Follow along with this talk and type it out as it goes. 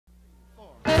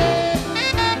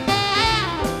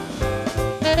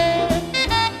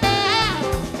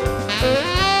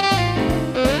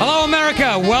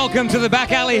Welcome to the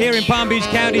back alley here in Palm Beach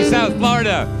County, South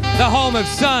Florida, the home of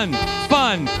sun,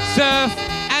 fun, surf,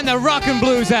 and the Rock and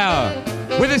Blues Hour.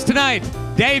 With us tonight,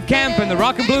 Dave Kemp and the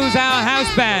Rock and Blues Hour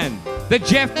House Band, the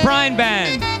Jeff Prine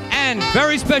Band, and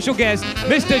very special guest,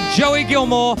 Mr. Joey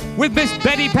Gilmore with Miss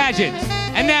Betty Paget.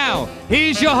 And now,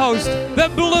 here's your host,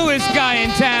 the bluest guy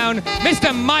in town,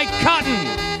 Mr. Mike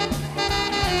Cotton.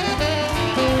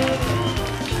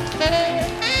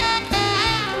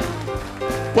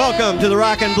 Welcome to the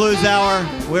Rock and Blues Hour.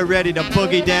 We're ready to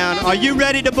boogie down. Are you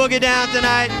ready to boogie down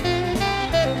tonight?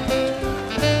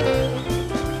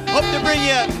 Hope to bring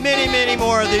you many, many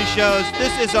more of these shows.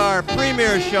 This is our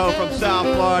premiere show from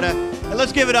South Florida. And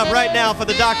let's give it up right now for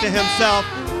the doctor himself,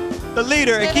 the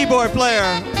leader and keyboard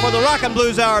player for the Rock and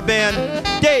Blues Hour Band,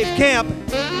 Dave Kemp,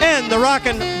 and the Rock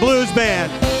and Blues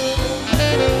Band.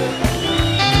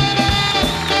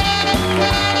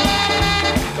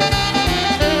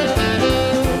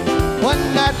 One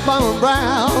night Farmer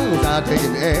Brown was out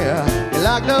taking air. He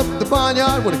locked up the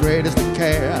barnyard with the greatest of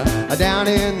care. Down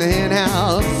in the hen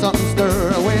house, something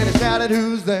stirred. When he shouted,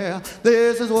 "Who's there?"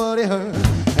 This is what he heard.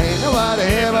 "Ain't nobody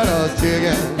here but us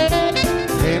chickens.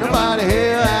 Ain't nobody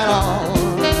here at all.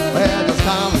 Well, just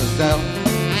calm yourself,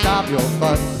 stop your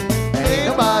fuss. Ain't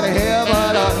nobody here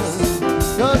but us.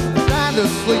 Just trying to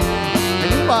sleep,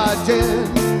 and you bartend.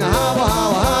 Hobble,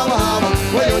 hobble, hobble,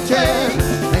 hobble with your chin.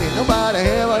 Ain't nobody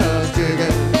here but us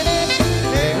chickens.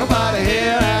 Ain't nobody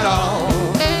here at all.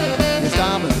 You're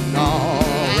stomping all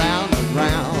round and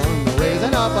round,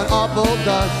 raising up an awful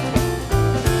dust.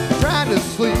 Trying to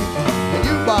sleep, and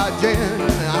you bartend.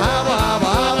 Hobble, hobble,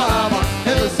 hobble, hobble.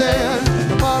 It's a sin.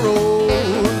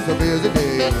 Tomorrow's a busy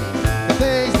day.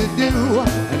 Things to do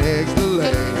and eggs to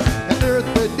lay. And earth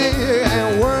to dig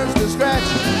and worms to scratch.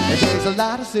 It takes a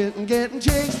lot of sitting, getting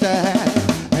chicks to hatch.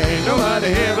 Ain't nobody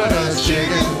here but us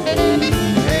chickens.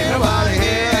 Ain't nobody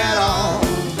here at all.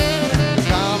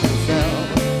 Calm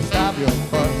yourself, stop your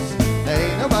fuss.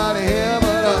 Ain't nobody here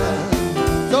but us.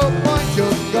 So point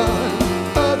your gun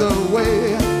other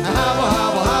way. Hobble,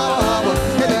 hobble, hobble, hobble.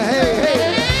 Hit the hey, hey.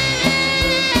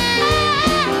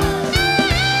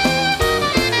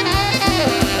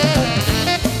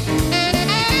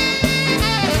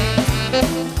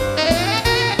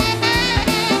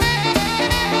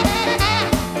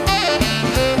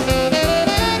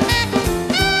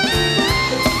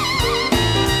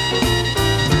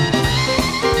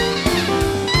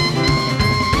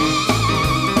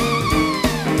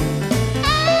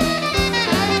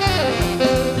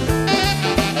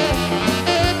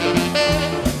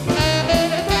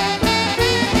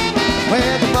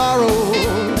 Well,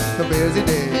 tomorrow's a busy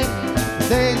day.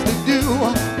 Things to do,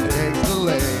 eggs to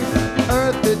lay.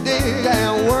 Earth to dig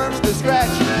and worms to scratch.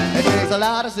 It takes a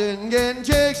lot of sitting, getting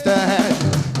chicks to hatch.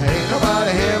 Ain't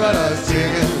nobody here but us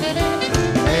chickens.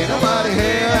 Ain't nobody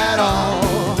here at all.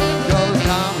 Just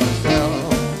calm yourself,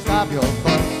 stop your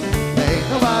fuss. Ain't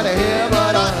nobody here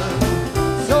but us.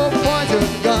 So point your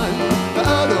gun the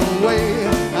other way.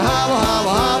 Hobble,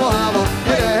 hobble, hobble, hobble.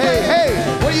 Hey, hey,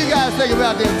 what do you guys think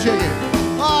about them chickens?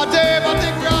 Oh, Dave, I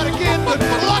think we ought to get the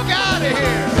fuck out of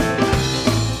here.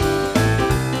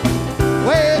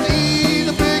 Well, these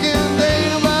are piggins, ain't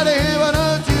nobody here but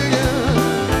us chickens.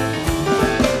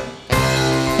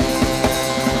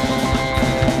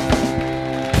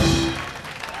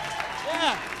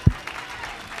 Yeah.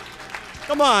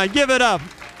 Come on, give it up.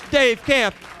 Dave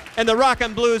Kemp and the Rock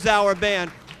and Blues Hour Band.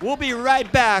 We'll be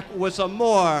right back with some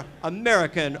more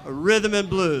American rhythm and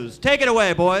blues. Take it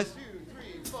away, boys.